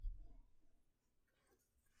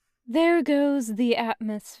There Goes the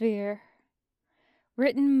Atmosphere.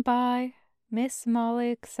 Written by Miss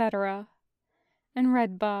Molly Etc. and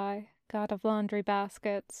read by God of Laundry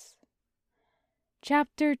Baskets.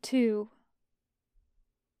 Chapter 2.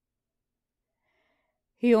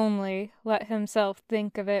 He only let himself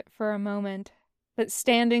think of it for a moment, but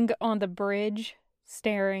standing on the bridge,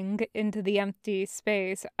 staring into the empty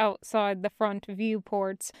space outside the front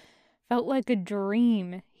viewports, felt like a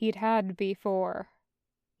dream he'd had before.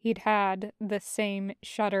 He'd had the same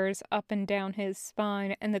shudders up and down his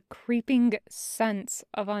spine and the creeping sense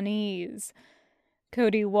of unease.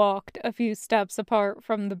 Cody walked a few steps apart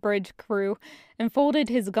from the bridge crew and folded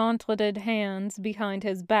his gauntleted hands behind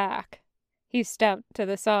his back. He stepped to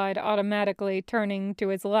the side, automatically turning to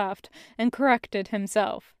his left, and corrected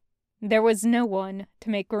himself. There was no one to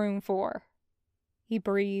make room for. He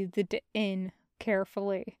breathed in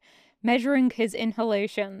carefully, measuring his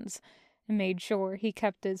inhalations, and made sure he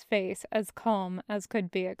kept his face as calm as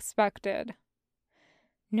could be expected.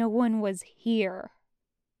 No one was here.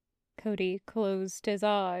 Cody closed his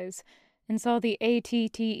eyes and saw the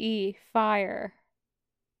ATTE fire.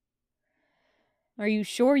 "Are you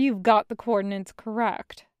sure you've got the coordinates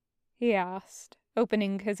correct?" he asked,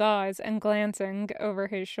 opening his eyes and glancing over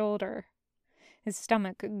his shoulder. His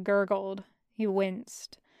stomach gurgled. He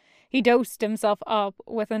winced. He dosed himself up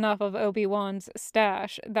with enough of Obi-Wan's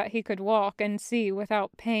stash that he could walk and see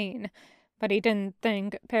without pain, but he didn't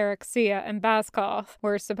think Parexia and Baskoth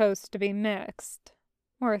were supposed to be mixed.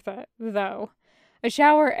 Worth it, though. A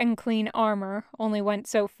shower and clean armor only went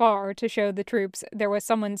so far to show the troops there was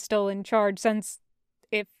someone still in charge, since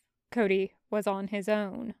if Cody was on his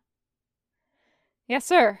own. "Yes,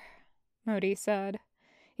 sir," Modi said.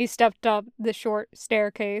 He stepped up the short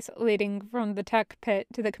staircase leading from the tech pit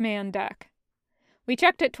to the command deck. "We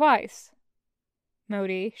checked it twice."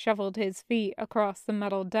 Modi shuffled his feet across the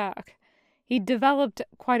metal deck. He'd developed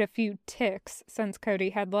quite a few tics since Cody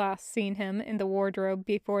had last seen him in the wardrobe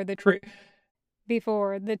before the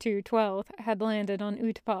 212th had landed on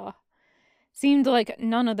Utpa. Seemed like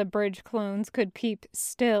none of the bridge clones could keep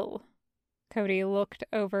still. Cody looked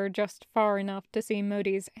over just far enough to see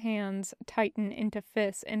Modi's hands tighten into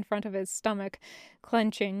fists in front of his stomach,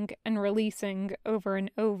 clenching and releasing over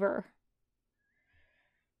and over.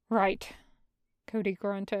 "Right," Cody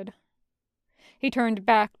grunted. He turned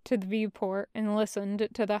back to the viewport and listened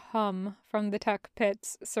to the hum from the tech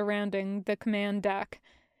pits surrounding the command deck.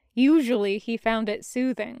 Usually he found it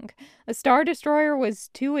soothing. A Star Destroyer was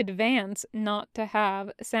too advanced not to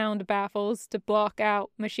have sound baffles to block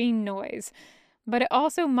out machine noise, but it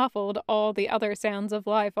also muffled all the other sounds of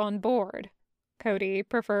life on board. Cody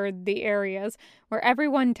preferred the areas where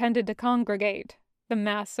everyone tended to congregate, the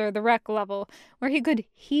mess or the wreck level, where he could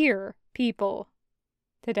hear people.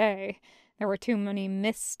 Today, there were too many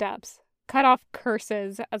missteps. Cut off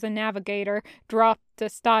curses as a navigator, dropped a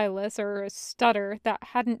stylus or a stutter that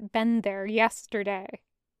hadn't been there yesterday.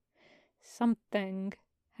 Something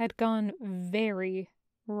had gone very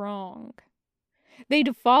wrong.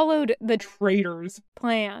 They'd followed the traitor's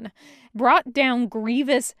plan, brought down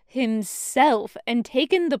Grievous himself, and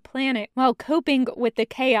taken the planet while coping with the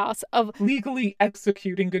chaos of legally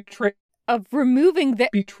executing of removing the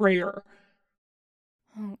betrayer.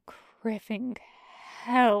 Oh, criffing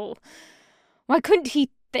hell. Why couldn't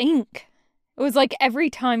he think? It was like every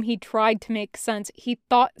time he tried to make sense, he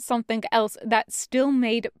thought something else that still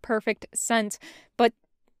made perfect sense, but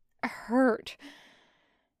hurt.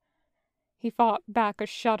 He fought back a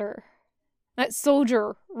shudder. That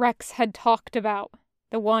soldier Rex had talked about,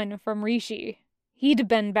 the one from Rishi. He'd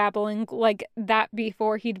been babbling like that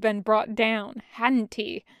before he'd been brought down, hadn't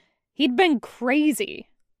he? He'd been crazy.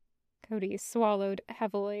 Cody swallowed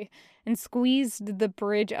heavily and squeezed the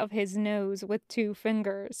bridge of his nose with 2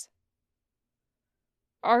 fingers.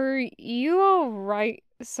 "Are you all right,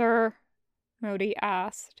 sir?" Modi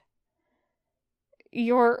asked.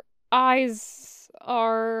 "Your eyes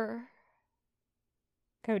are..."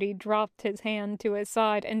 Cody dropped his hand to his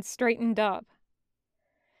side and straightened up.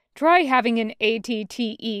 "Try having an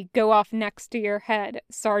ATTE go off next to your head,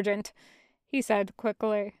 Sergeant," he said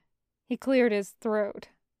quickly. He cleared his throat.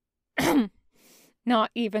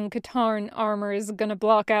 "Not even Katarn armor is gonna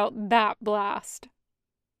block out that blast."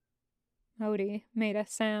 Modi made a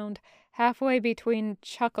sound halfway between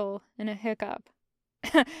chuckle and a hiccup.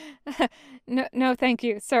 No, thank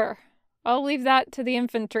you, sir. I'll leave that to the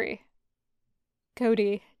infantry."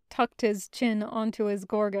 Cody tucked his chin onto his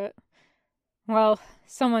gorget. "Well,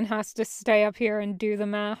 someone has to stay up here and do the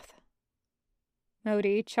math."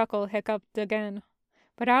 Modi chuckle hiccuped again.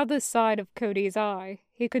 but out of the side of Cody's eye,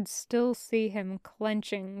 he could still see him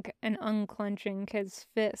clenching and unclenching his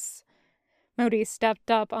fists. Modi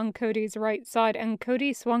stepped up on Cody's right side, and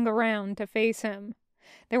Cody swung around to face him.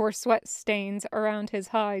 There were sweat stains around his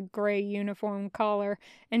high gray uniform collar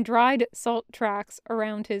and dried salt tracks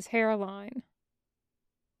around his hairline.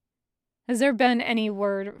 "Has there been any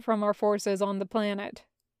word from our forces on the planet?"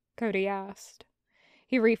 Cody asked.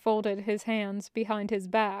 He refolded his hands behind his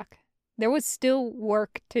back. There was still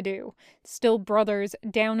work to do, still brothers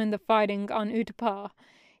down in the fighting on Utapau.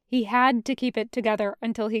 He had to keep it together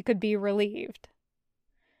until he could be relieved.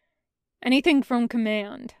 "Anything from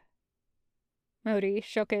command?" Modi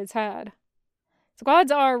shook his head.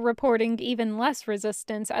 "Squads are reporting even less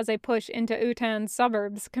resistance as they push into Utan's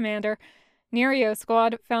suburbs, Commander. Nerio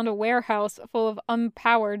squad found a warehouse full of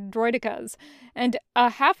unpowered droidekas, and a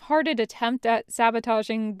half-hearted attempt at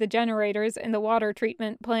sabotaging the generators in the water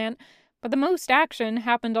treatment plant, but the most action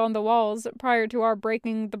happened on the walls prior to our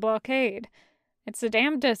breaking the blockade. It's the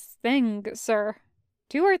damnedest thing, sir.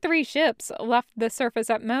 2 or 3 ships left the surface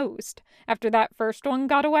at most, after that first one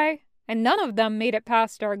got away, and none of them made it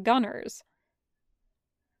past our gunners."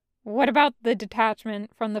 "What about the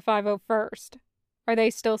detachment from the 501st? Are they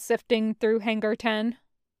still sifting through Hangar 10?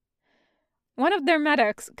 "One of their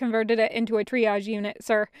medics converted it into a triage unit,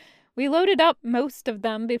 sir. We loaded up most of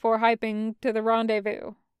them before hyping to the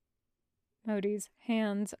rendezvous." Modi's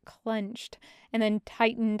hands clenched and then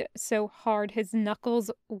tightened so hard his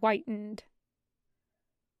knuckles whitened.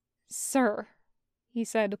 "Sir," he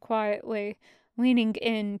said quietly, leaning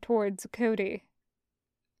in towards Cody.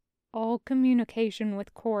 "All communication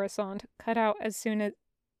with Coruscant cut out as soon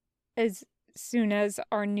as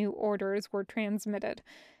our new orders were transmitted.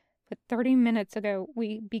 But 30 minutes ago,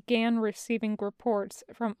 we began receiving reports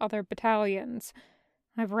from other battalions.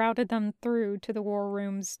 I've routed them through to the War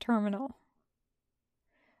Room's terminal."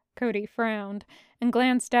 Cody frowned and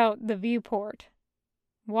glanced out the viewport.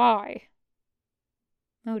 "Why?"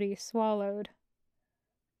 Modi swallowed.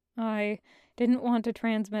 "I didn't want to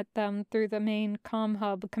transmit them through the main comm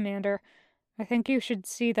hub, Commander. I think you should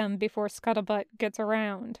see them before Scuttlebutt gets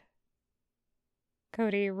around."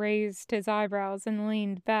 Cody raised his eyebrows and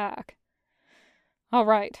leaned back. "All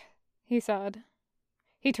right," he said.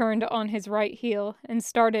 He turned on his right heel and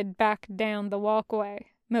started back down the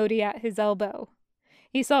walkway, Modi at his elbow.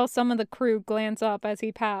 He saw some of the crew glance up as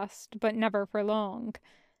he passed, but never for long.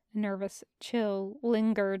 A nervous chill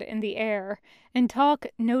lingered in the air, and talk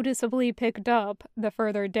noticeably picked up the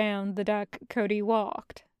further down the deck Cody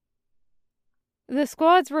walked. "The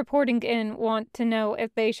squads reporting in want to know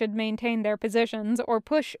if they should maintain their positions or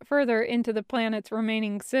push further into the planet's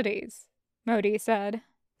remaining cities," Modi said,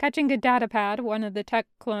 catching a datapad one of the tech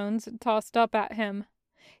clones tossed up at him.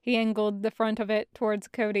 He angled the front of it towards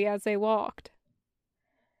Cody as they walked.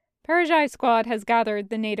 "Perigai squad has gathered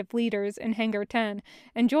the native leaders in Hangar 10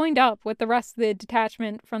 and joined up with the rest of the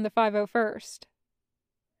detachment from the 501st.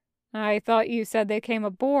 "I thought you said they came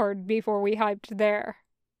aboard before we hyped there,"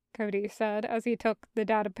 Cody said as he took the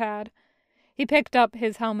datapad. He picked up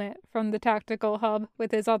his helmet from the tactical hub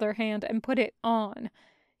with his other hand and put it on.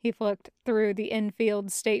 He flicked through the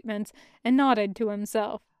infield statements and nodded to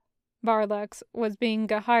himself. Barlex was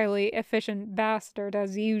being a highly efficient bastard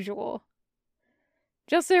as usual.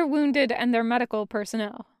 "Just their wounded and their medical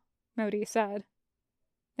personnel," Modi said.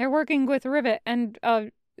 "They're working with Rivet and,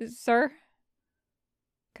 sir?"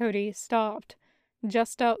 Cody stopped,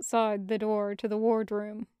 just outside the door to the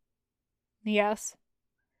wardroom. "Yes?"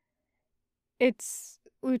 "It's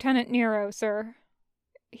Lieutenant Nero, sir.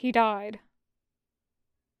 He died."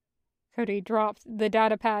 Cody dropped the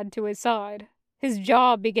datapad to his side. His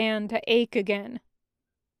jaw began to ache again.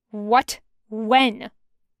 "What? When?"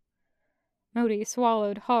 Modi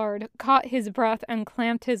swallowed hard, caught his breath, and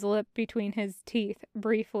clamped his lip between his teeth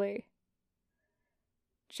briefly.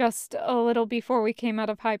 "Just a little before we came out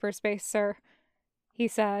of hyperspace, sir," he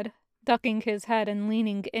said, ducking his head and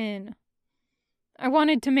leaning in. "I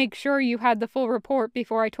wanted to make sure you had the full report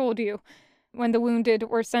before I told you. When the wounded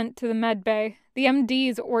were sent to the med bay, the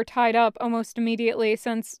MDs were tied up almost immediately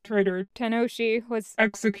since Traitor Tenoshi was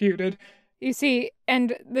executed. You see,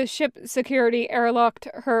 and the ship security airlocked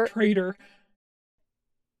her— Traitor.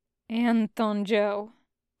 "Anne Thonjo,"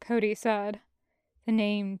 Cody said. The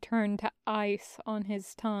name turned to ice on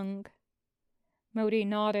his tongue. Modi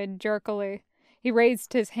nodded jerkily. He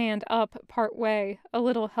raised his hand up part way, a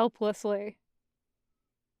little helplessly.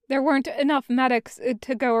 "There weren't enough medics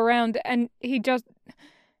to go around, and he just—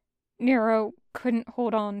 Nero couldn't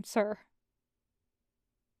hold on, sir."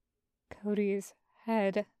 Cody's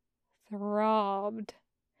head throbbed.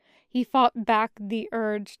 He fought back the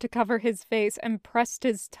urge to cover his face and pressed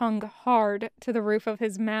his tongue hard to the roof of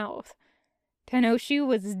his mouth. Tenoshi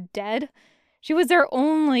was dead? She was their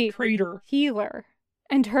only Traitor. healer,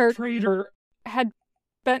 and her Traitor. had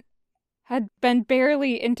been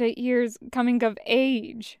barely into years coming of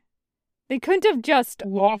age. They couldn't have just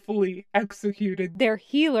Lawfully executed their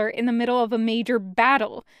healer in the middle of a major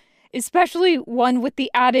battle, especially one with the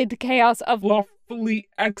added chaos of lawfully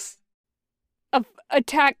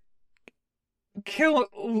attack, kill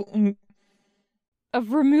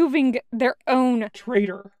of removing their own.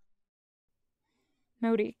 Traitor.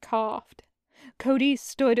 Modi coughed. Cody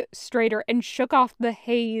stood straighter and shook off the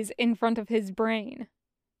haze in front of his brain.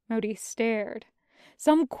 Modi stared.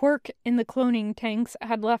 Some quirk in the cloning tanks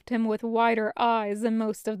had left him with wider eyes than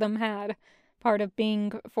most of them had. Part of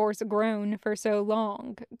being Force-grown for so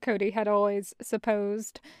long, Cody had always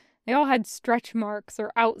supposed. They all had stretch marks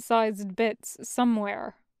or outsized bits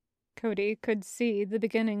somewhere. Cody could see the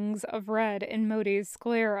beginnings of red in Modi's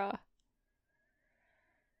sclera.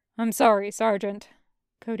 "I'm sorry, Sergeant,"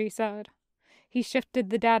 Cody said. He shifted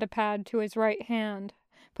the datapad to his right hand,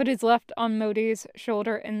 put his left on Modi's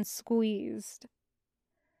shoulder and squeezed.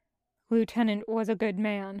 "Lieutenant was a good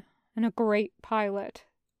man, and a great pilot.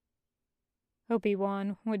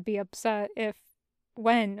 Obi-Wan would be upset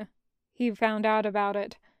when he found out about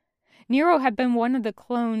it. Nero had been one of the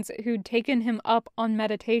clones who'd taken him up on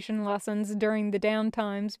meditation lessons during the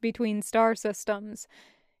downtimes between star systems.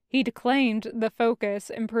 He'd claimed the focus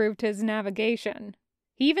improved his navigation.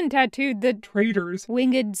 He even tattooed the Traitors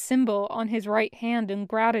winged symbol on his right hand in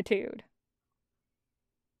gratitude.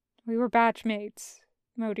 We were batchmates,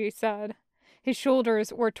 Modi said. His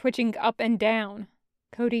shoulders were twitching up and down.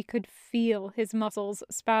 Cody could feel his muscles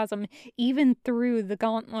spasm even through the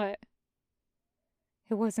gauntlet.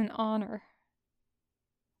 It was an honor.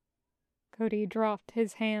 Cody dropped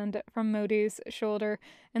his hand from Modi's shoulder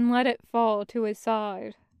and let it fall to his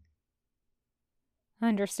side. I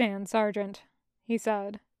understand, Sergeant, he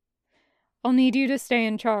said. I'll need you to stay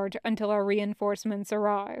in charge until our reinforcements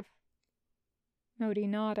arrive. Modi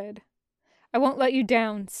nodded. I won't let you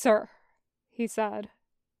down, sir, he said.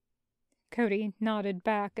 Cody nodded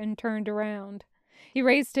back and turned around. He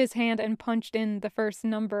raised his hand and punched in the first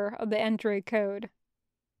number of the entry code.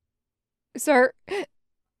 Sir,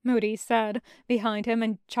 Modi said behind him,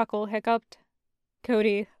 and Chuckle hiccuped.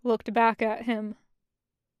 Cody looked back at him.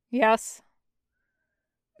 Yes?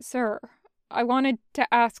 Sir, I wanted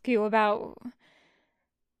to ask you about...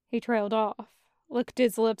 He trailed off, licked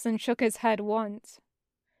his lips, and shook his head once.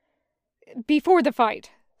 Before the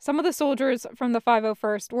fight, some of the soldiers from the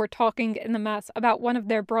 501st were talking in the mess about one of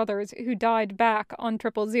their brothers who died back on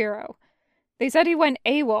 000. They said he went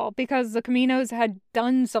AWOL because the Caminos had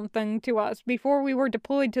done something to us before we were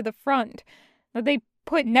deployed to the front. They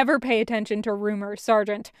never pay attention to rumors,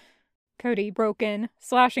 Sergeant. Cody broke in,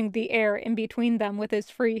 slashing the air in between them with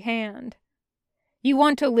his free hand. You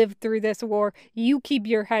want to live through this war, you keep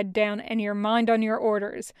your head down and your mind on your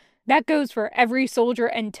orders. That goes for every soldier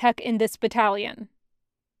and tech in this battalion.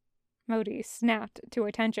 Modi snapped to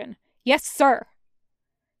attention. Yes, sir!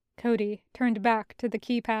 Cody turned back to the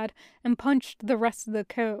keypad and punched the rest of the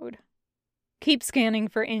code. Keep scanning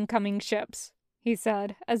for incoming ships, he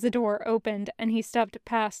said as the door opened and he stepped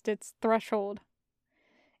past its threshold.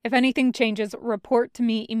 If anything changes, report to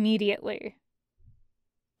me immediately.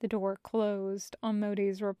 The door closed on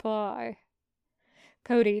Modi's reply.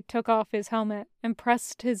 Cody took off his helmet and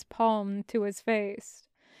pressed his palm to his face.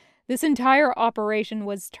 This entire operation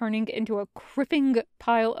was turning into a cripping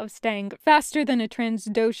pile of stang faster than a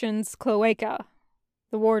Transdoshan's cloaca.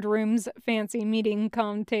 The wardroom's fancy meeting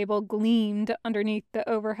comm table gleamed underneath the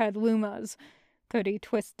overhead lumas. Cody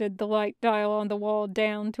twisted the light dial on the wall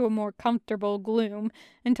down to a more comfortable gloom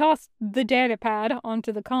and tossed the datapad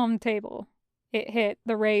onto the comm table. It hit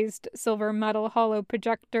the raised silver metal hollow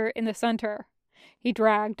projector in the center. He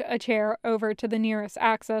dragged a chair over to the nearest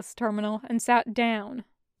access terminal and sat down,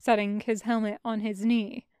 setting his helmet on his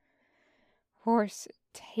knee. Force,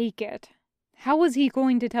 take it. How was he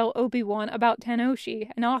going to tell Obi-Wan about Tenoshi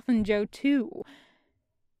and Othanjo too?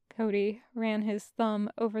 Cody ran his thumb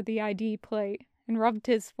over the ID plate and rubbed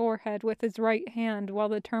his forehead with his right hand while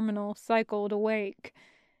the terminal cycled awake.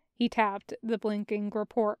 He tapped the blinking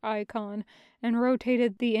report icon and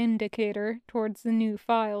rotated the indicator towards the new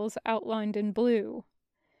files outlined in blue.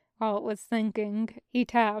 While it was thinking, he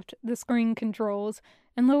tapped the screen controls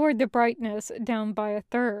and lowered the brightness down by a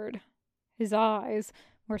third. His eyes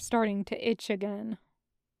were starting to itch again.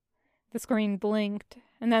 The screen blinked,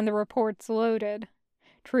 and then the reports loaded.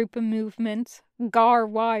 troop movements,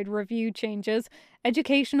 GAR-wide review changes,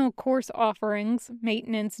 educational course offerings,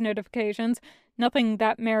 maintenance notifications, nothing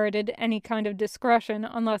that merited any kind of discretion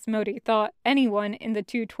unless Modi thought anyone in the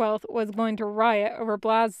 212th was going to riot over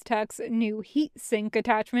Blaztek's new heat sink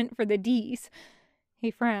attachment for the Ds. He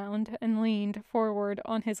frowned and leaned forward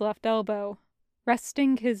on his left elbow,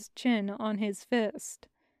 resting his chin on his fist.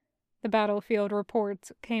 The battlefield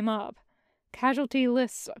reports came up. Casualty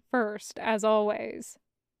lists first, as always.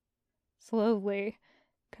 Slowly,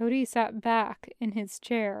 Cody sat back in his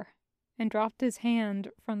chair and dropped his hand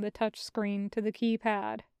from the touchscreen to the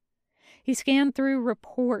keypad. He scanned through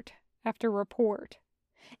report after report.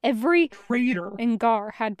 Every Traitor! in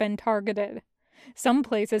GAR had been targeted. Some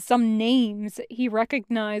places, some names he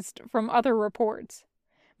recognized from other reports.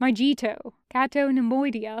 Maijito, Kato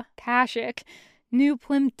Nemoidia, Kashyyyk, New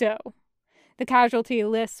Plimto. The casualty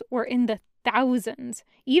lists were in the thousands,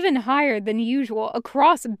 even higher than usual,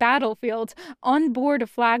 across battlefields, on board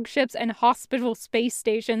flagships and hospital space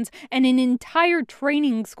stations, and an entire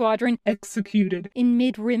training squadron Executed. in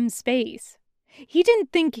mid-rim space. He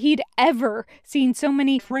didn't think he'd ever seen so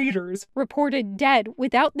many Traitors. reported dead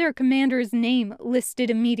without their commander's name listed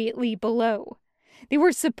immediately below. They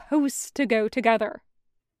were supposed to go together.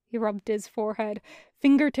 He rubbed his forehead,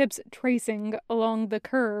 fingertips tracing along the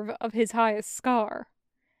curve of his highest scar.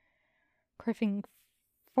 Criffing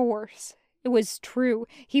force. It was true.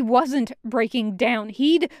 He wasn't breaking down.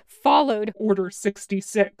 He'd followed Order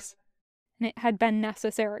 66. and it had been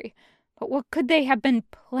necessary. But what could they have been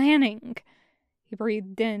planning? He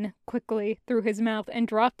breathed in quickly through his mouth and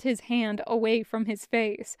dropped his hand away from his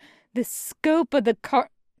face. The scope of the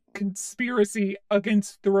Conspiracy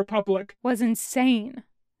against the Republic. was insane.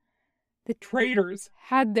 The Traitors.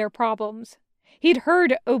 had their problems. He'd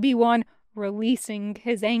heard Obi-Wan releasing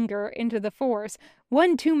his anger into the Force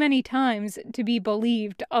one too many times to be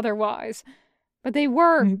believed otherwise. But they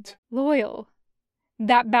were Hadn't loyal.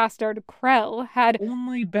 That bastard Krell had...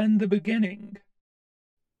 only been the beginning.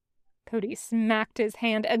 Cody smacked his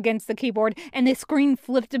hand against the keyboard, and the screen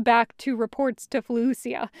flipped back to reports to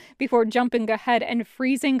Felucia before jumping ahead and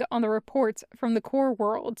freezing on the reports from the core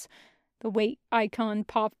worlds. The wait icon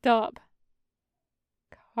popped up.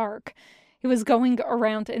 Kark. He was going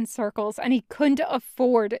around in circles, and he couldn't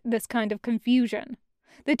afford this kind of confusion.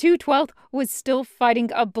 The 212th was still fighting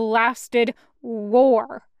a blasted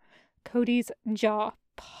war. Cody's jaw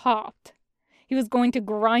popped. He was going to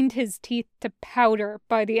grind his teeth to powder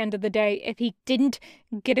by the end of the day if he didn't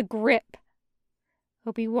get a grip.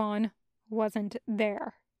 Obi-Wan wasn't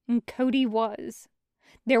there, and Cody was.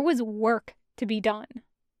 There was work to be done.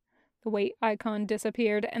 The wait icon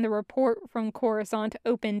disappeared, and the report from Coruscant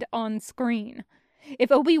opened on screen.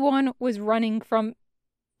 If Obi-Wan was running from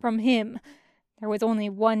him, there was only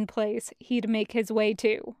one place he'd make his way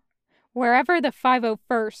to. Wherever the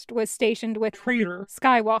 501st was stationed with Traitor.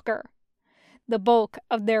 Skywalker. The bulk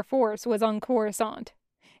of their force was on Coruscant.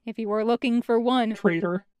 If you were looking for one,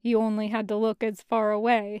 Traitor. you only had to look as far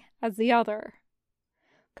away as the other.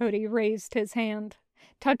 Cody raised his hand,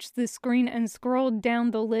 touched the screen, and scrolled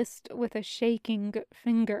down the list with a shaking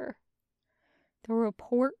finger. The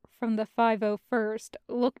report from the 501st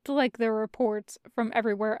looked like the reports from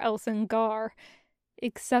everywhere else in GAR,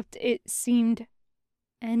 except it seemed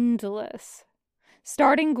endless.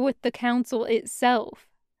 Starting with the council itself.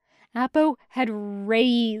 Appo had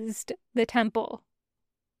razed the temple.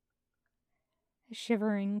 A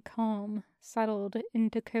shivering calm settled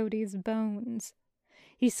into Cody's bones.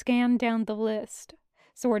 He scanned down the list,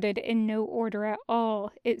 sorted in no order at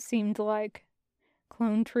all, it seemed like.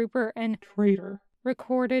 Clone Trooper and Traitor.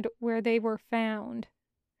 recorded where they were found.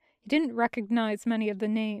 He didn't recognize many of the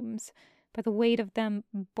names, but the weight of them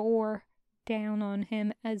bore down on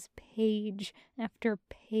him as page after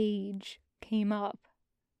page came up.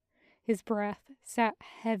 His breath sat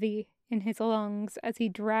heavy in his lungs as he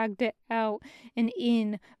dragged it out and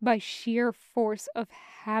in by sheer force of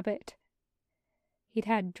habit. He'd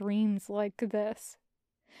had dreams like this.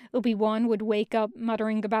 Obi-Wan would wake up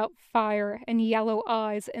muttering about fire and yellow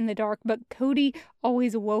eyes in the dark, but Cody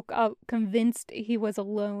always woke up convinced he was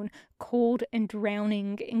alone, cold and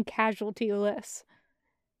drowning in casualty lists.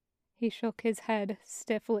 He shook his head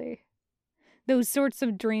stiffly. Those sorts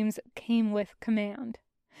of dreams came with command.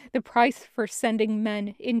 The price for sending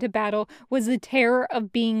men into battle was the terror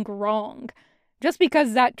of being wrong. Just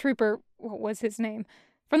because that trooper, what was his name,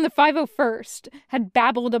 from the 501st had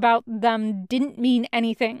babbled about them didn't mean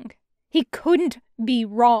anything. He couldn't be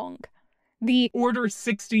wrong. The Order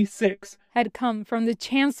 66. had come from the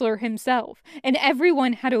Chancellor himself, and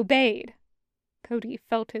everyone had obeyed. Cody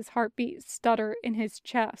felt his heartbeat stutter in his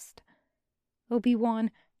chest. Obi-Wan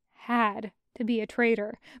had to be a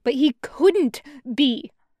traitor, but he couldn't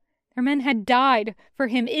be. Their men had died for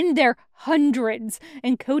him in their hundreds,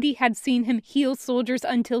 and Cody had seen him heal soldiers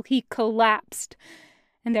until he collapsed.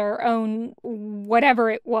 And their own, whatever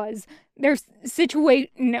it was, their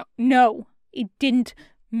situation, no, it didn't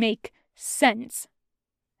make sense.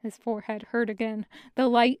 His forehead hurt again, the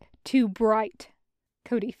light too bright.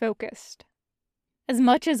 Cody focused. As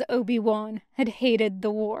much as Obi-Wan had hated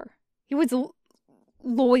the war, he was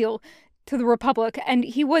loyal to the Republic, and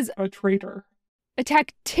he was a traitor. A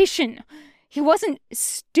tactician. He wasn't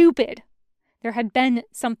stupid. There had been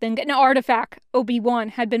something, an artifact Obi-Wan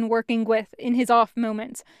had been working with in his off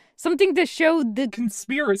moments. Something to show the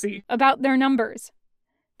conspiracy about their numbers.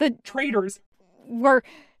 The traitors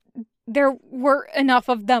there were enough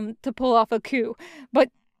of them to pull off a coup, but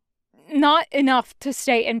not enough to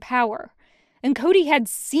stay in power. And Cody had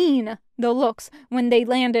seen the looks when they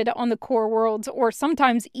landed on the core worlds, or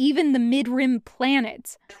sometimes even the mid-rim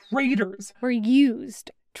planets. Traitors were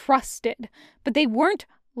used, trusted, but they weren't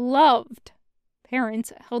loved.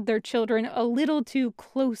 Parents held their children a little too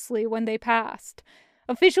closely when they passed.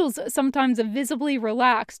 Officials sometimes visibly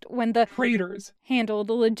relaxed when the traitors handled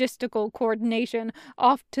logistical coordination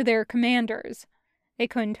off to their commanders. They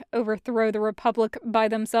couldn't overthrow the Republic by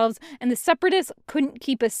themselves, and the Separatists couldn't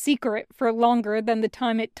keep a secret for longer than the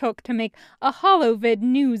time it took to make a holovid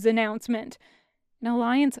news announcement. An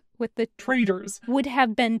alliance with the traitors would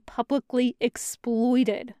have been publicly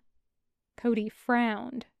exploited. Cody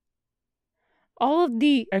frowned. All of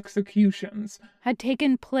the executions had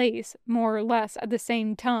taken place more or less at the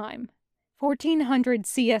same time. 1400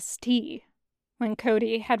 CST, when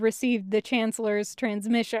Cody had received the Chancellor's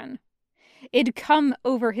transmission. It'd come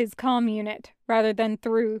over his comm unit rather than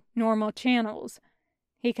through normal channels.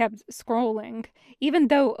 He kept scrolling, even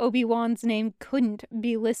though Obi-Wan's name couldn't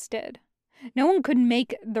be listed. No one could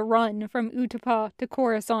make the run from Utapau to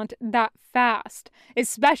Coruscant that fast,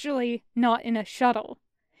 especially not in a shuttle.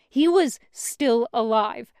 He was still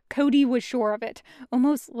alive. Cody was sure of it,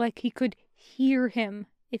 almost like he could hear him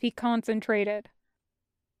if he concentrated.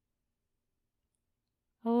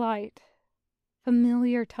 A light,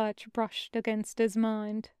 familiar touch brushed against his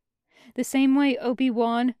mind. The same way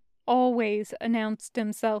Obi-Wan always announced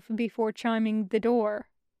himself before chiming the door.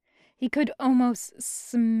 He could almost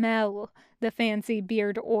smell the fancy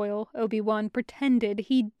beard oil Obi-Wan pretended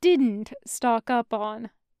he didn't stock up on,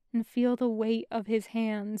 and feel the weight of his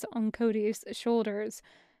hands on Cody's shoulders,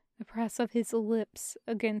 the press of his lips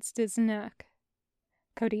against his neck.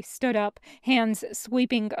 Cody stood up, hands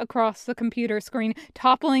sweeping across the computer screen,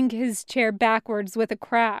 toppling his chair backwards with a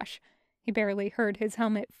crash. He barely heard his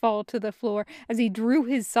helmet fall to the floor as he drew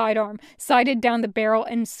his sidearm, sighted down the barrel,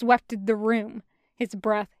 and swept the room, his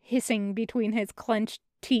breath hissing between his clenched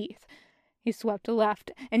teeth. He swept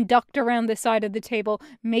left and ducked around the side of the table,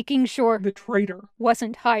 making sure the traitor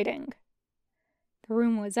wasn't hiding. The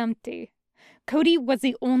room was empty. Cody was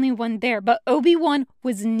the only one there, but Obi-Wan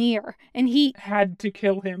was near, and he had to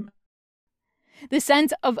kill him. The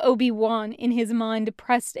sense of Obi-Wan in his mind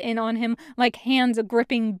pressed in on him like hands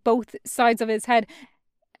gripping both sides of his head,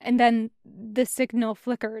 and then the signal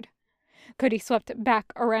flickered. Cody swept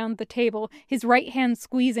back around the table, his right hand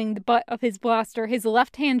squeezing the butt of his blaster, his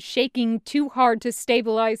left hand shaking too hard to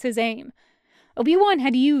stabilize his aim. Obi-Wan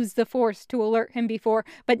had used the Force to alert him before,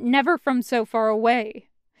 but never from so far away.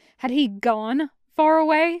 Had he gone far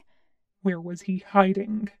away? Where was he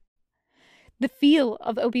hiding? The feel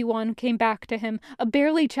of Obi-Wan came back to him, a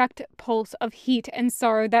barely checked pulse of heat and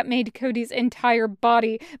sorrow that made Cody's entire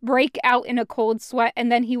body break out in a cold sweat,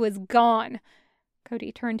 and then he was gone.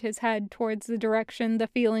 Cody turned his head towards the direction the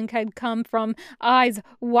feeling had come from, eyes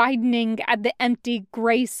widening at the empty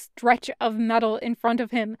gray stretch of metal in front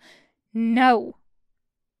of him. No.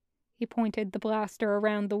 He pointed the blaster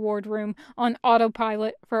around the wardroom on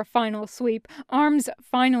autopilot for a final sweep, arms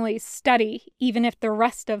finally steady, even if the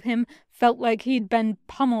rest of him felt like he'd been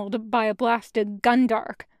pummeled by a blasted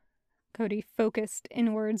gundark. Cody focused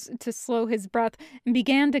inwards to slow his breath and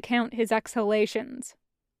began to count his exhalations.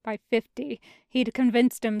 By 50, he'd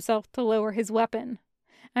convinced himself to lower his weapon.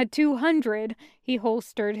 At 200, he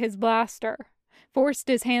holstered his blaster, forced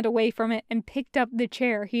his hand away from it, and picked up the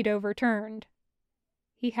chair he'd overturned.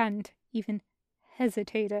 He hadn't even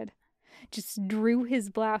hesitated, just drew his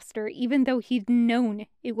blaster even though he'd known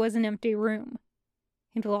it was an empty room.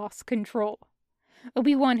 He'd lost control.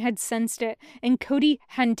 Obi-Wan had sensed it, and Cody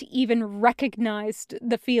hadn't even recognized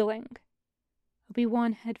the feeling.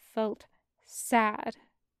 Obi-Wan had felt sad.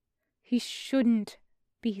 He shouldn't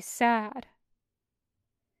be sad.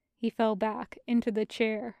 He fell back into the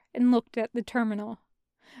chair and looked at the terminal.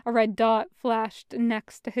 A red dot flashed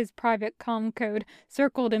next to his private comm code,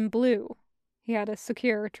 circled in blue. He had a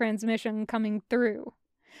secure transmission coming through.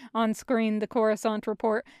 On screen, the Coruscant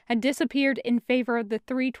report had disappeared in favor of the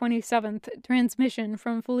 327th transmission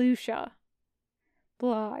from Felucia.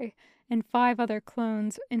 Bly and 5 other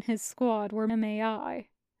clones in his squad were MAI.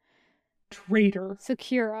 Traitor.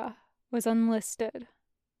 Secura was unlisted.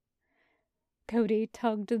 Cody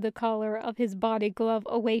tugged the collar of his body glove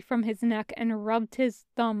away from his neck and rubbed his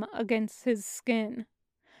thumb against his skin.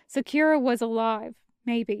 Secura was alive,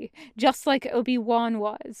 maybe, just like Obi-Wan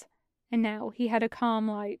was, and now he had a comm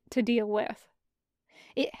light to deal with.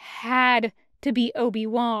 It had to be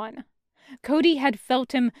Obi-Wan. Cody had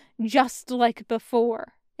felt him just like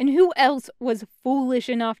before, and who else was foolish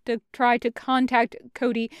enough to try to contact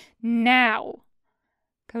Cody now?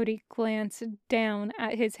 Cody glanced down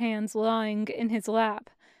at his hands lying in his lap.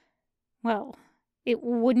 Well, it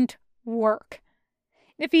wouldn't work.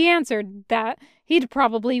 If he answered that, he'd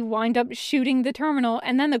probably wind up shooting the terminal,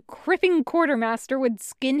 and then the cripping quartermaster would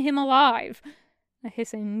skin him alive. A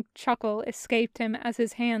hissing chuckle escaped him as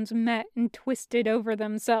his hands met and twisted over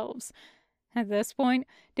themselves. At this point,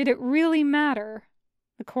 did it really matter?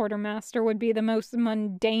 The quartermaster would be the most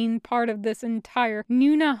mundane part of this entire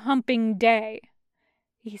Nuna-humping day.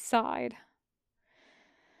 He sighed.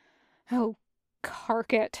 Oh,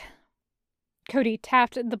 Karkit. Cody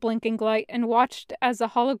tapped the blinking light and watched as the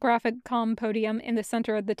holographic comm podium in the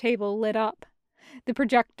center of the table lit up. The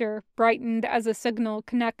projector brightened as a signal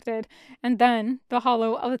connected, and then the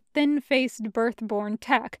hollow of a thin-faced birthborn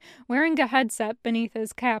tech wearing a headset beneath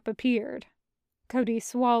his cap appeared. Cody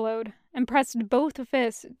swallowed and pressed both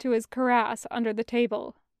fists to his cuirass under the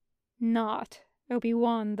table. Not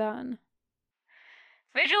Obi-Wan, then.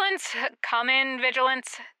 Vigilance, come in,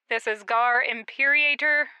 Vigilance. This is Gar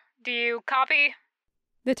Imperator. Do you copy?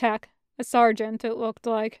 The tech, a sergeant it looked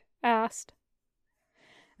like, asked.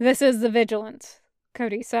 This is the Vigilance,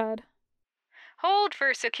 Cody said. Hold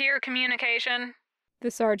for secure communication,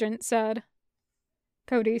 the sergeant said.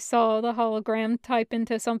 Cody saw the hologram type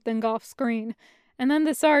into something off screen, and then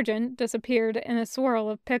the sergeant disappeared in a swirl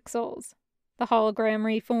of pixels. The hologram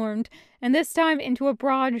reformed, and this time into a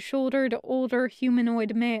broad-shouldered, older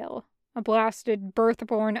humanoid male, a blasted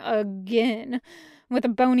birthborn again, with a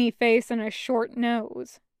bony face and a short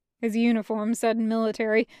nose. His uniform said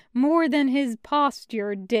military more than his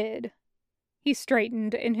posture did. He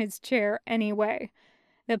straightened in his chair anyway.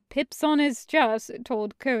 The pips on his chest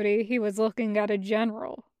told Cody he was looking at a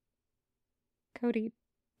general. Cody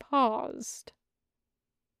paused.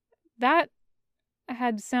 That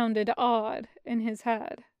had sounded odd in his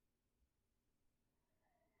head.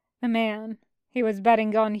 The man, he was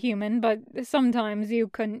betting on human, but sometimes you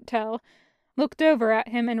couldn't tell, looked over at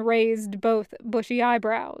him and raised both bushy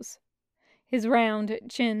eyebrows. His round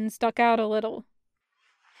chin stuck out a little.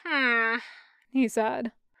 He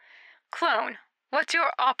said. Clone, what's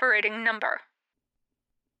your operating number?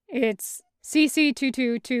 It's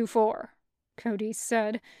CC-2224, Cody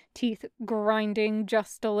said, teeth grinding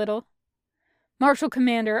just a little. Marshal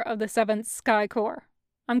Commander of the 7th Sky Corps.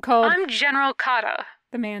 I'm General Kata,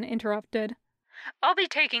 the man interrupted. I'll be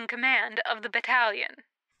taking command of the battalion.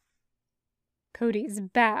 Cody's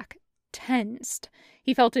back tensed.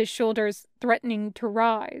 He felt his shoulders threatening to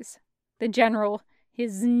rise. The general,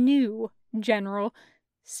 his new general,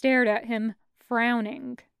 stared at him,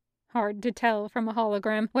 frowning. Hard to tell from a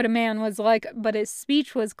hologram what a man was like, but his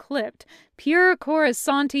speech was clipped, pure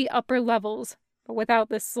Coruscanti upper levels, but without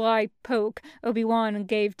the sly poke Obi-Wan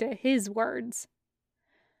gave to his words.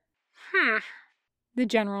 The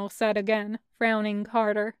general said again, frowning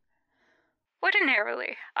harder.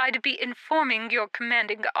 Ordinarily, I'd be informing your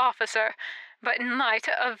commanding officer, but in light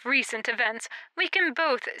of recent events, we can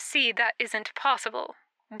both see that isn't possible.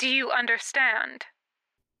 Do you understand?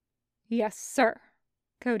 Yes, sir,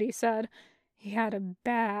 Cody said. He had a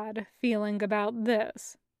bad feeling about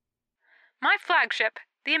this. My flagship,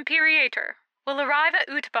 the Imperator, will arrive at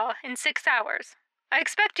Utba in 6 hours. I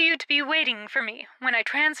expect you to be waiting for me when I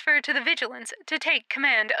transfer to the Vigilance to take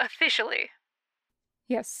command officially.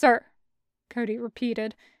 Yes, sir, Cody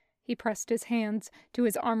repeated. He pressed his hands to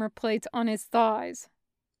his armor plates on his thighs.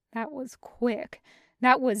 That was quick.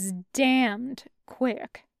 That was damned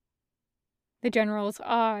quick. The general's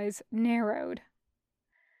eyes narrowed.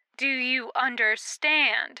 Do you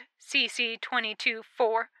understand, CC-22-4?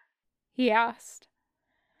 He asked.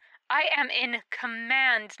 I am in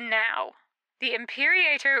command now. The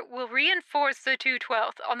Imperator will reinforce the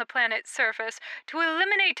 212th on the planet's surface to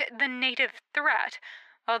eliminate the native threat,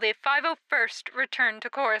 while the 501st return to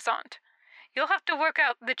Coruscant. You'll have to work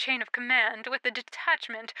out the chain of command with the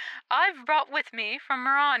detachment I've brought with me from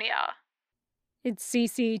Marania. It's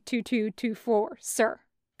CC-2224, sir,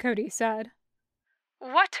 Cody said.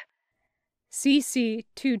 What?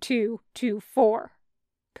 CC-2224,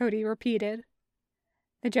 Cody repeated.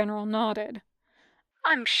 The general nodded.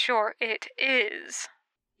 I'm sure it is,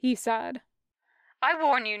 he said. I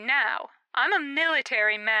warn you now, I'm a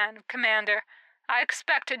military man, Commander. I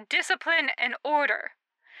expect discipline and order.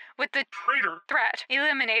 With the Traitor threat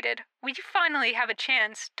eliminated, we finally have a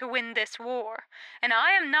chance to win this war, and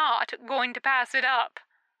I am not going to pass it up.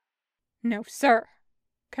 No, sir,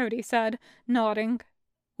 Cody said, nodding.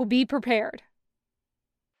 We'll be prepared.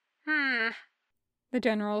 The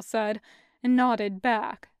general said, and nodded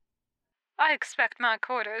back. I expect my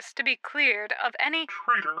quarters to be cleared of any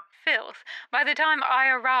traitor filth by the time I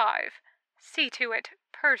arrive. See to it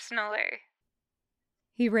personally.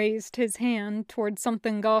 He raised his hand toward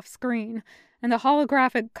something off-screen, and the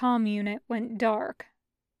holographic comm unit went dark.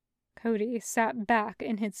 Cody sat back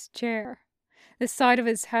in his chair. The side of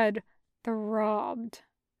his head throbbed.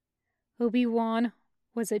 Obi-Wan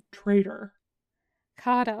was a traitor.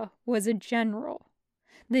 Kata was a general.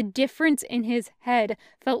 The difference in his head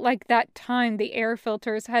felt like that time the air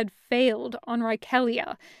filters had failed on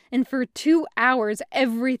Rykelia, and for 2 hours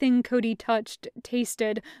everything Cody touched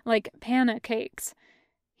tasted like pancakes.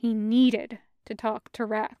 He needed to talk to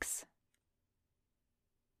Rex.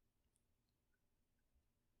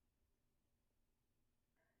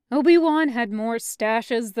 Obi-Wan had more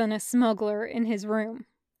stashes than a smuggler in his room,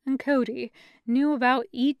 and Cody knew about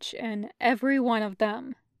each and every one of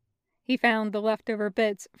them. He found the leftover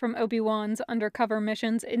bits from Obi-Wan's undercover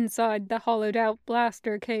missions inside the hollowed-out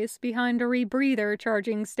blaster case behind a rebreather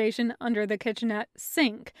charging station under the kitchenette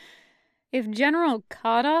sink. If General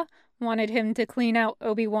Kata wanted him to clean out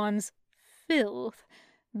Obi-Wan's filth,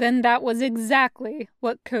 then that was exactly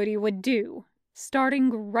what Cody would do, starting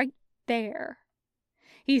right there.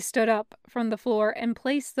 He stood up from the floor and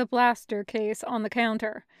placed the blaster case on the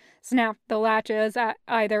counter, snapped the latches at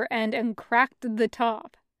either end, and cracked the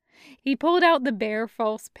top. He pulled out the bare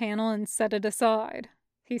false panel and set it aside.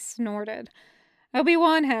 He snorted.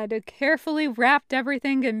 Obi-Wan had carefully wrapped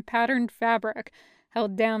everything in patterned fabric,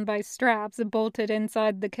 held down by straps bolted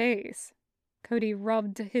inside the case. Cody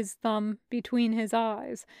rubbed his thumb between his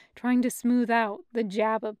eyes, trying to smooth out the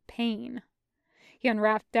jab of pain. He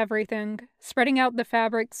unwrapped everything, spreading out the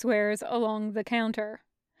fabric squares along the counter.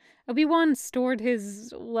 Obi-Wan stored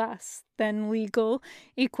his less-than-legal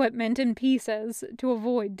equipment in pieces to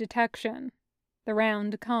avoid detection. The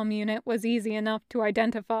round comm unit was easy enough to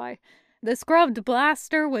identify. The scrubbed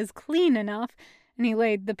blaster was clean enough, and he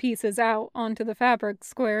laid the pieces out onto the fabric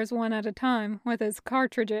squares one at a time with his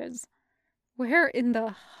cartridges. Where in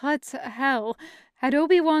the Hutt's hell had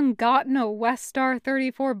Obi-Wan gotten a Westar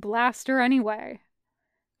 34 blaster anyway?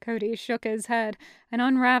 Cody shook his head and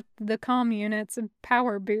unwrapped the comm unit's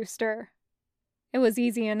power booster. It was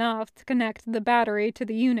easy enough to connect the battery to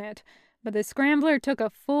the unit, but the scrambler took a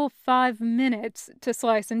full 5 minutes to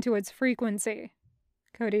slice into its frequency.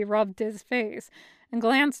 Cody rubbed his face and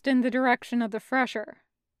glanced in the direction of the fresher.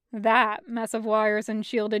 That mess of wires and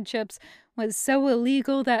shielded chips was so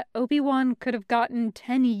illegal that Obi-Wan could have gotten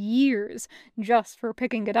 10 years just for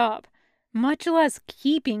picking it up, much less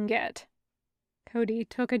keeping it. Cody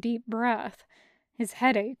took a deep breath. His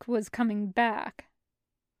headache was coming back.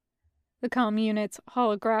 The comm unit's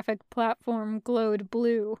holographic platform glowed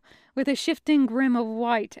blue, with a shifting rim of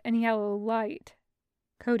white and yellow light.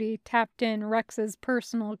 Cody tapped in Rex's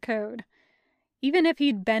personal code. Even if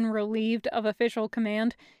he'd been relieved of official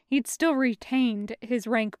command, he'd still retained his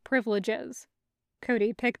rank privileges.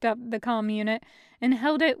 Cody picked up the comm unit and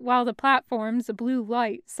held it while the platform's blue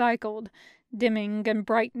light cycled, dimming and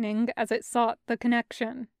brightening as it sought the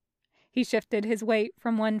connection. He shifted his weight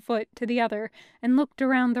from one foot to the other and looked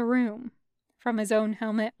around the room, from his own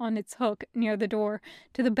helmet on its hook near the door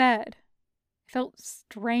to the bed. It felt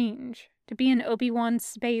strange to be in Obi-Wan's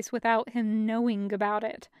space without him knowing about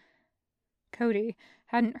it. Cody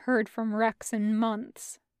hadn't heard from Rex in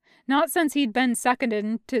months. Not since he'd been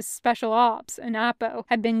seconded to Special Ops and Apo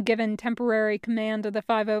had been given temporary command of the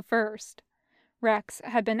 501st. Rex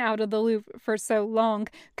had been out of the loop for so long,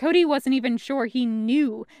 Cody wasn't even sure he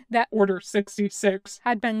knew that Order 66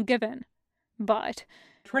 had been given. But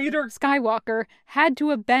traitor Skywalker had to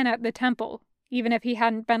have been at the temple, even if he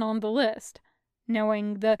hadn't been on the list.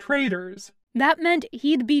 Knowing the traitors, that meant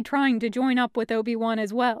he'd be trying to join up with Obi-Wan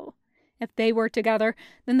as well. If they were together,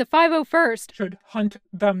 then the 501st should hunt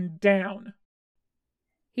them down.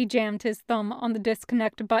 He jammed his thumb on the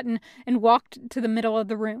disconnect button and walked to the middle of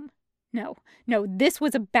the room. No, this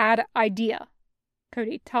was a bad idea.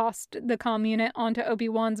 Cody tossed the comm unit onto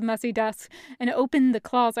Obi-Wan's messy desk and opened the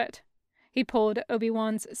closet. He pulled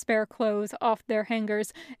Obi-Wan's spare clothes off their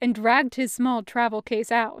hangers and dragged his small travel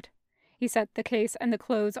case out. He set the case and the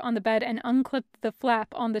clothes on the bed and unclipped the flap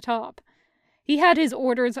on the top. He had his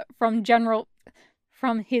orders from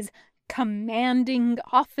his commanding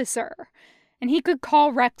officer, and he could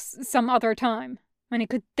call Rex some other time, when he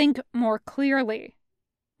could think more clearly.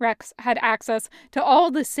 Rex had access to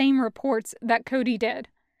all the same reports that Cody did.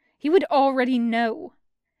 He would already know.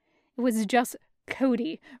 It was just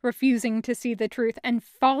Cody refusing to see the truth and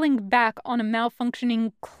falling back on a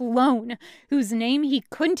malfunctioning clone whose name he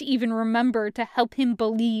couldn't even remember to help him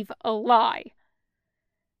believe a lie.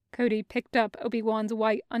 Cody picked up Obi-Wan's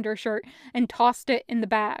white undershirt and tossed it in the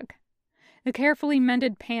bag. The carefully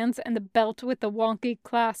mended pants and the belt with the wonky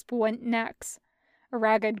clasp went next. A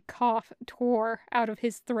ragged cough tore out of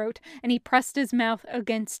his throat, and he pressed his mouth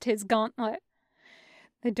against his gauntlet.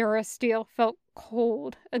 The Durasteel felt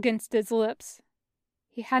cold against his lips.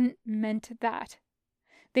 He hadn't meant that.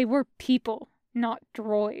 They were people, not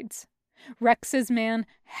droids. Rex's man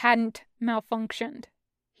hadn't malfunctioned.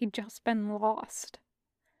 He'd just been lost.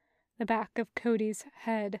 The back of Cody's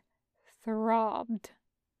head throbbed.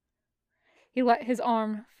 He let his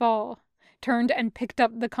arm fall, turned and picked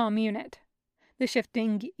up the comm unit. The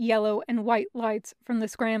shifting yellow and white lights from the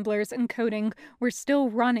scramblers and coding were still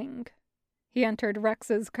running. He entered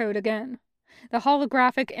Rex's code again. The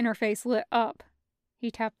holographic interface lit up. He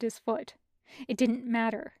tapped his foot. It didn't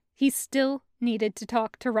matter. He still needed to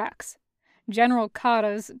talk to Rex. General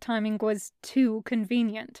Kata's timing was too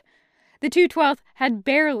convenient. The 212th had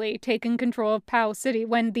barely taken control of Pao City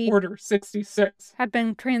when the Order 66 had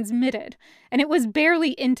been transmitted, and it was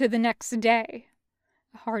barely into the next day.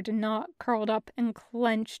 A hard knot curled up and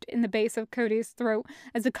clenched in the base of Cody's throat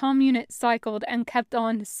as the comm unit cycled and kept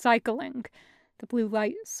on cycling. The blue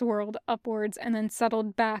light swirled upwards and then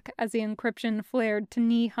settled back as the encryption flared to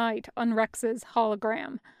knee-height on Rex's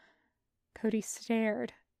hologram. Cody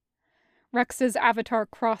stared. Rex's avatar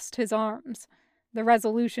crossed his arms. The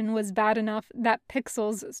resolution was bad enough that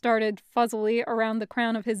pixels started fuzzily around the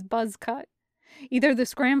crown of his buzz cut. Either the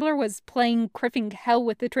scrambler was playing criffing hell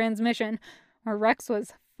with the transmission, or Rex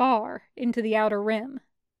was far into the outer rim.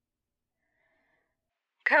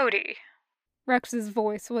 Cody. Rex's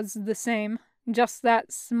voice was the same, just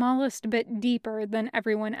that smallest bit deeper than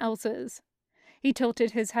everyone else's. He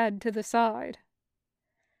tilted his head to the side.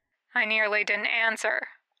 I nearly didn't answer.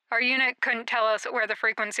 Our unit couldn't tell us where the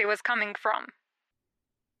frequency was coming from.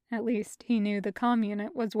 At least he knew the comm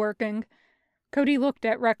unit was working. Cody looked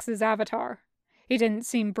at Rex's avatar. He didn't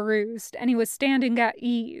seem bruised, and he was standing at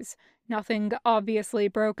ease, nothing obviously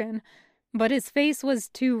broken, but his face was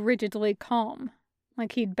too rigidly calm,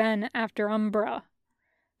 like he'd been after Umbra.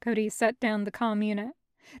 Cody set down the comm unit.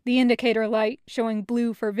 The indicator light, showing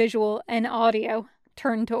blue for visual and audio,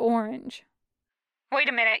 turned to orange. Wait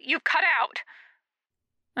a minute, you cut out!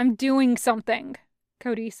 I'm doing something,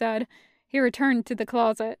 Cody said. He returned to the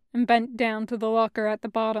closet and bent down to the locker at the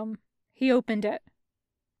bottom. He opened it.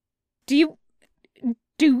 Do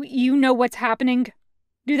you know what's happening?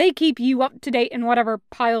 Do they keep you up to date in whatever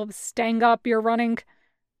pile of stang-up you're running?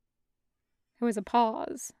 There was a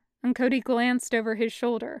pause, and Cody glanced over his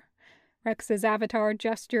shoulder. Rex's avatar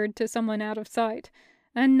gestured to someone out of sight,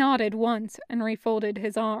 and nodded once and refolded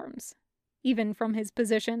his arms. Even from his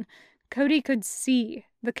position, Cody could see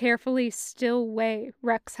the carefully still way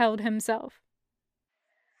Rex held himself.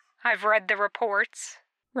 I've read the reports,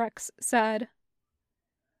 Rex said.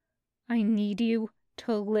 I need you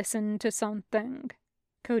to listen to something,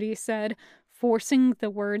 Cody said, forcing the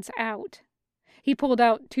words out. He pulled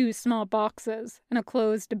out 2 small boxes and a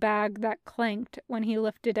closed bag that clanked when he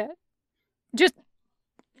lifted it. Just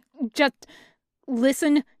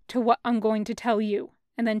listen to what I'm going to tell you,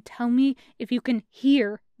 and then tell me if you can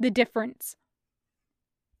hear the difference.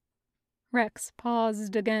 Rex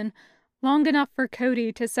paused again, long enough for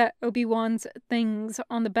Cody to set Obi-Wan's things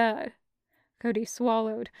on the bed. Cody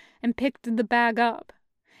swallowed and picked the bag up.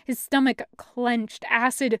 His stomach clenched,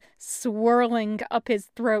 acid swirling up his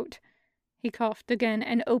throat. He coughed again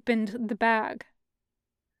and opened the bag.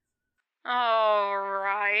 All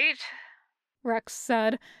right, Rex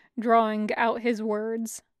said, drawing out his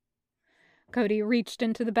words. Cody reached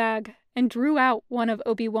into the bag and drew out one of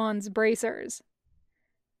Obi-Wan's bracers.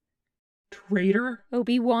 Traitor?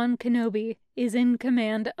 Obi-Wan Kenobi is in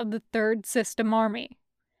command of the 3rd System Army.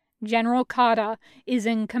 General Kata is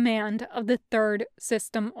in command of the 3rd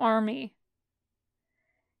System Army.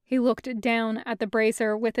 He looked down at the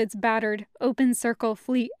bracer with its battered open circle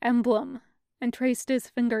fleet emblem and traced his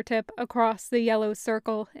fingertip across the yellow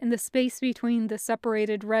circle in the space between the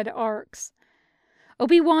separated red arcs.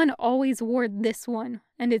 Obi-Wan always wore this one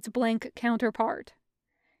and its blank counterpart.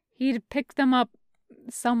 He'd picked them up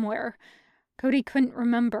somewhere. Cody couldn't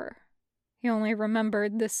remember. He only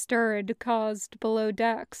remembered the stir it caused below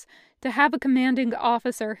decks to have a commanding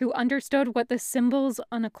officer who understood what the symbols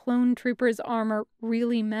on a clone trooper's armor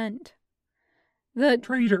really meant. The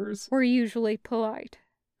Traitors were usually polite.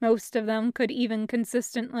 Most of them could even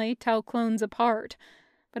consistently tell clones apart,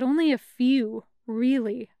 but only a few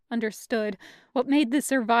really understood what made the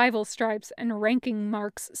survival stripes and ranking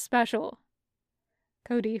marks special.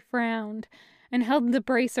 Cody frowned and held the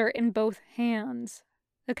bracer in both hands.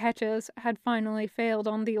 The catches had finally failed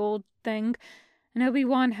on the old thing, and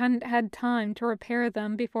Obi-Wan hadn't had time to repair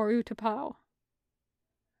them before Utapau.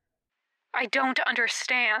 I don't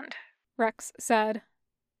understand, Rex said.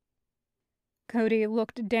 Cody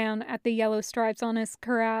looked down at the yellow stripes on his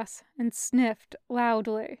cuirass and sniffed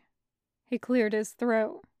loudly. He cleared his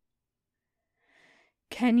throat.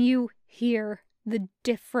 "Can you hear the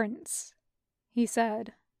difference?" he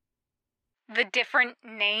said. The different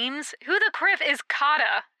names? Who the criff is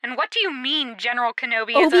Kata? And what do you mean General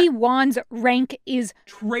Kenobi is Obi-Wan's rank is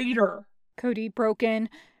traitor. Cody broke in,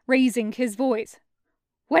 raising his voice.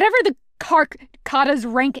 Whatever the Kata's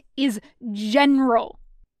rank is general.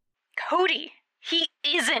 Cody, he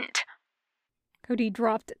isn't. Cody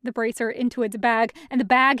dropped the bracer into its bag and the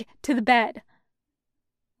bag to the bed.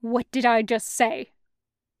 What did I just say?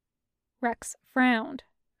 Rex frowned.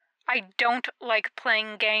 I don't like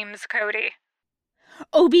playing games, Cody.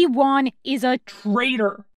 Obi-Wan is a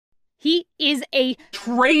traitor. He is a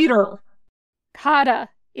traitor. Kata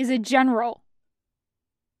is a general.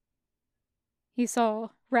 He saw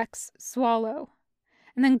Rex swallow,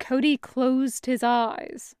 and then Cody closed his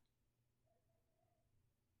eyes.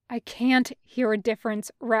 I can't hear a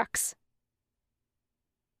difference, Rex.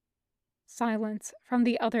 Silence from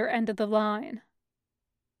the other end of the line.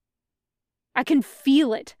 I can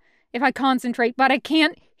feel it if I concentrate, but I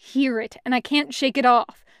can't hear it, and I can't shake it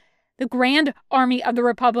off. The Grand Army of the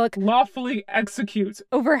Republic lawfully executes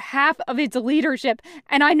over half of its leadership,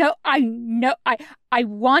 and I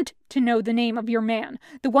want to know the name of your man,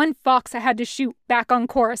 the one Fox had to shoot back on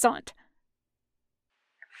Coruscant.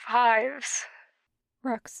 Fives,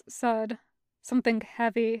 Rex said, something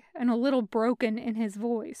heavy and a little broken in his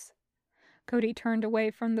voice. Cody turned away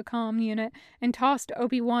from the comm unit and tossed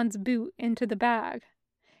Obi-Wan's boot into the bag.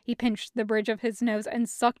 He pinched the bridge of his nose and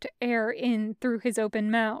sucked air in through his open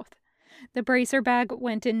mouth. The bracer bag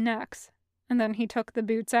went in next, and then he took the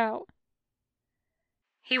boots out.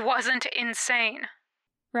 He wasn't insane,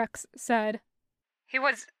 Rex said. He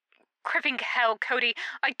was cripping hell, Cody.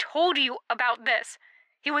 I told you about this.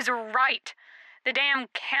 He was right. The damn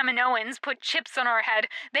Kaminoans put chips on our head.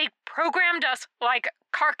 They programmed us like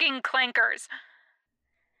carking clankers.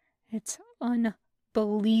 It's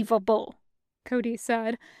unbelievable, Cody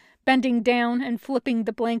said, bending down and flipping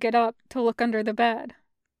the blanket up to look under the bed.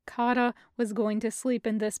 Kata was going to sleep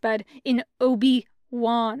in this bed, in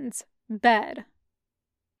Obi-Wan's bed.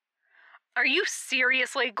 Are you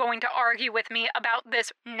seriously going to argue with me about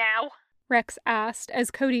this now? Rex asked as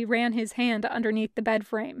Cody ran his hand underneath the bed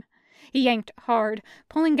frame. He yanked hard,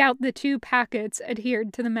 pulling out the 2 packets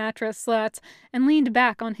adhered to the mattress slats, and leaned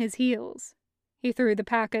back on his heels. He threw the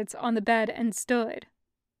packets on the bed and stood.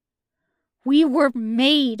 We were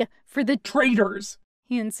made for the traitors,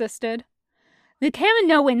 he insisted. The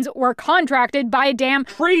Kaminoans were contracted by a damn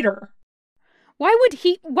traitor. Why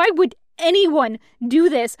would anyone do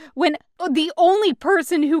this when the only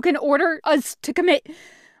person who can order us to commit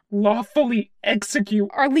lawfully execute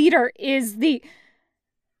our leader is the...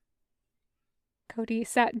 Cody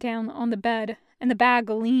sat down on the bed, and the bag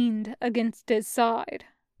leaned against his side.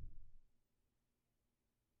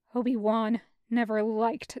 Obi-Wan never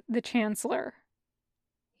liked the Chancellor,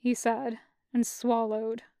 he said, and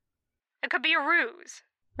swallowed. It could be a ruse,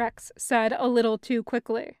 Rex said a little too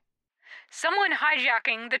quickly. Someone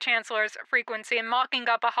hijacking the Chancellor's frequency and mocking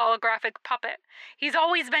up a holographic puppet. He's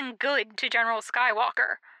always been good to General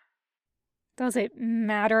Skywalker. Does it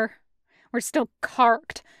matter? We're still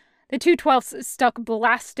carked. The 2/12 stuck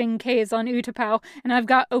blasting Ks on Utapau, and I've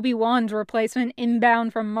got Obi-Wan's replacement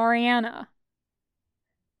inbound from Mariana.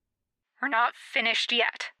 We're not finished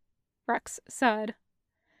yet, Rex said.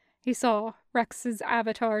 He saw Rex's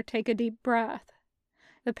avatar take a deep breath.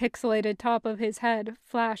 The pixelated top of his head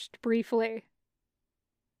flashed briefly.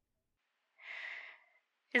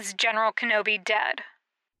 Is General Kenobi dead?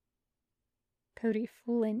 Cody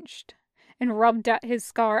flinched and rubbed at his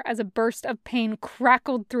scar as a burst of pain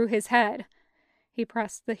crackled through his head. He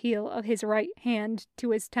pressed the heel of his right hand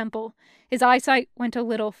to his temple. His eyesight went a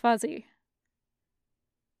little fuzzy.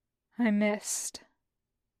 I missed.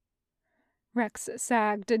 Rex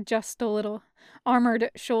sagged just a little, armored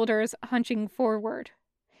shoulders hunching forward.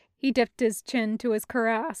 He dipped his chin to his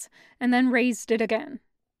cuirass, and then raised it again.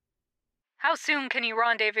 How soon can you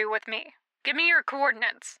rendezvous with me? Give me your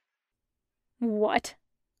coordinates. What?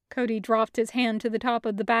 Cody dropped his hand to the top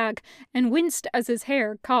of the bag and winced as his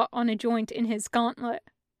hair caught on a joint in his gauntlet.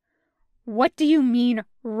 What do you mean,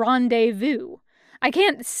 rendezvous? I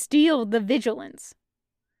can't steal the vigilance.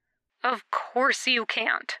 Of course you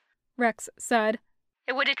can't, Rex said.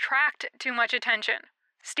 It would attract too much attention.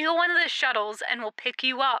 Steal one of the shuttles and we'll pick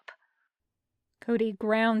you up. Cody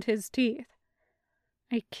ground his teeth.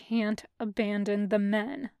 I can't abandon the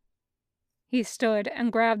men. He stood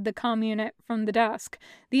and grabbed the comm unit from the desk.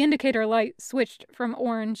 The indicator light switched from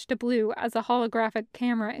orange to blue as a holographic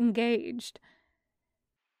camera engaged.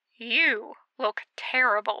 You look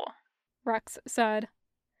terrible, Rex said.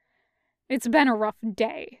 It's been a rough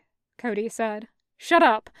day, Cody said. Shut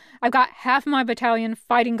up. I've got half my battalion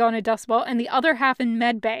fighting on a Dust Bowl and the other half in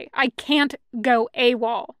medbay. I can't go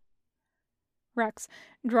AWOL. Rex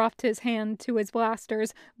dropped his hand to his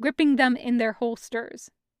blasters, gripping them in their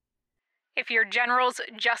holsters. If your general's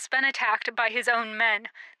just been attacked by his own men,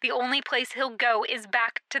 the only place he'll go is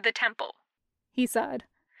back to the temple, he said.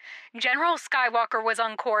 General Skywalker was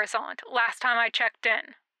on Coruscant last time I checked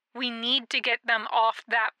in. We need to get them off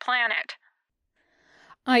that planet.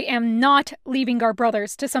 I am not leaving our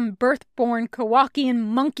brothers to some birth-born Kowakian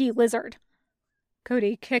monkey lizard.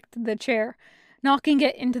 Cody kicked the chair, knocking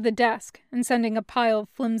it into the desk and sending a pile of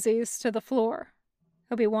flimsies to the floor.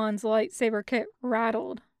 Obi-Wan's lightsaber kit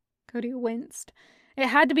rattled. Cody winced. It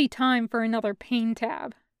had to be time for another pain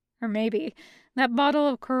tab. Or maybe that bottle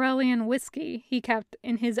of Corellian whiskey he kept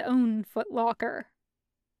in his own footlocker.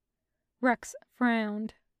 Rex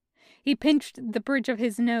frowned. He pinched the bridge of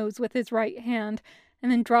his nose with his right hand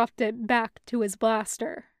and then dropped it back to his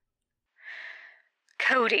blaster.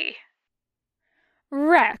 Cody.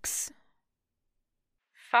 Rex!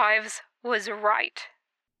 Fives was right,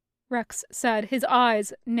 Rex said, his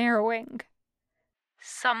eyes narrowing.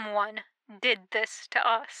 Someone did this to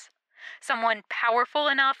us. Someone powerful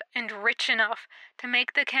enough and rich enough to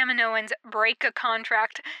make the Kaminoans break a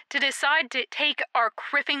contract, to decide to take our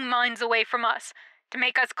cripping minds away from us, to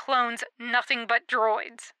make us clones nothing but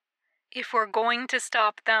droids. If we're going to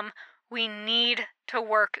stop them, we need to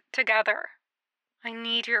work together. I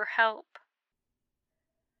need your help.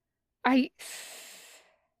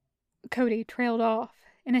 Cody trailed off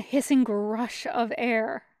in a hissing rush of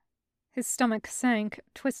air. His stomach sank,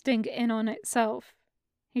 twisting in on itself.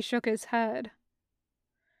 He shook his head.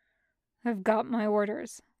 I've got my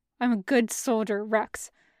orders. I'm a good soldier,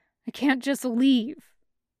 Rex. I can't just leave.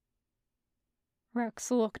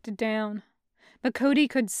 Rex looked down, but Cody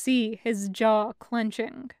could see his jaw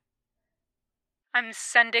clenching. I'm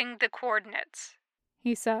sending the coordinates,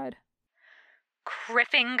 he said.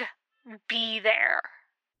 Cripping, be there.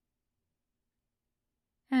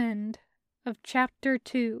 End of Chapter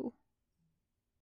 2.